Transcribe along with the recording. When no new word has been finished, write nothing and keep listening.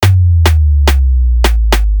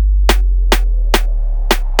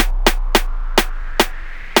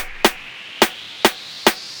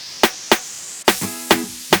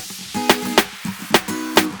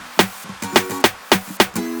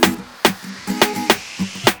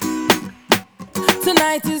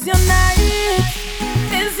Tonight is your night,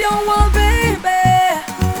 is your world, baby.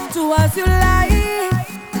 Do as you like,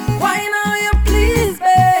 why now you please,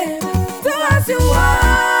 babe. Do as you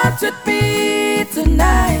want with me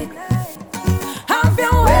tonight. Have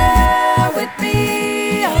your way with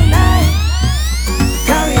me all night.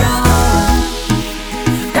 Carry on,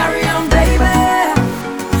 baby. Carry on,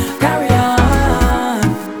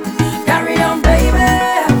 baby.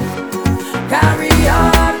 Carry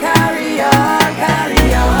on, carry on,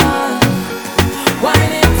 carry on.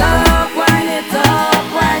 Wind it up, wind it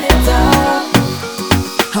up, wind it up.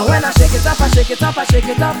 And when I shake it up, I shake it up, I shake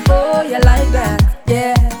it up. Oh, you like that,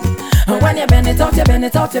 yeah. And when you bend it out, you bend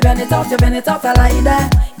it out, you bend it out, you bend it out, I like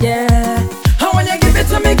that, yeah. And when you give it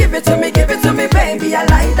to me, give it to me, give it to me, baby, I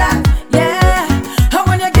like that, yeah. And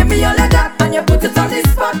when you give me all of that and you put it on the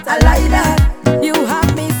spot, I like that. You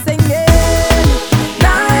have me singing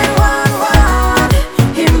 911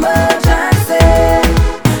 emergency,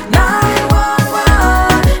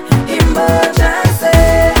 911 emergency.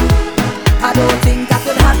 I don't think I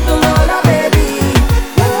could handle all that, baby.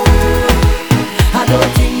 I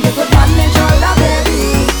don't think you could manage all that,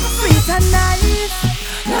 baby. Sweet and nice,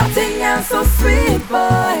 nothing else so sweet,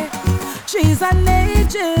 boy. She's an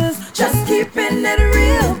ages, just keeping it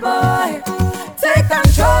real, boy. Take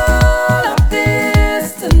control of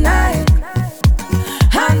this tonight.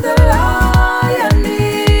 Handle all you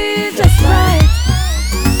need just right.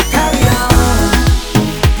 Carry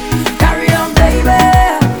on, baby.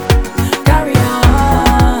 Carry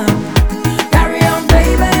on,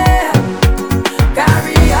 baby.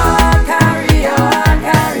 Carry on, carry on,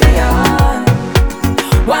 carry on.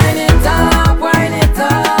 Wind it up, wind it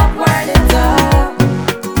up, wind it up.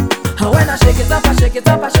 And when I shake it up, I shake it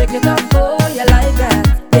up, I shake it up. Oh, you like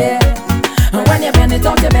that, yeah. And when you bend it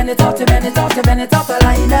out, you bend it out, you bend it out, you bend it out, I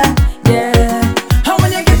like that, yeah. And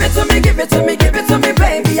when you give it to me, give it to me, give it to me,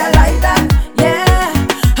 baby, I like that,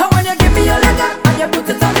 yeah. And when you give me all of that and you put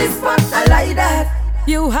it on the spot, I like that.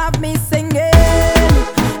 You have me singing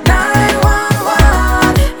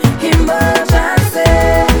 911 emergency,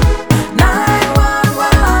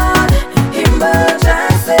 911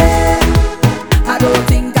 emergency. I don't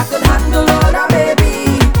think I could handle all that,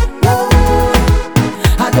 baby.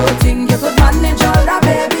 I don't think you could manage all that,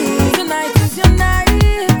 baby. Tonight is your night,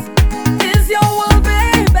 is your world,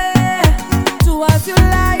 baby. Do as you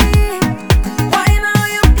like.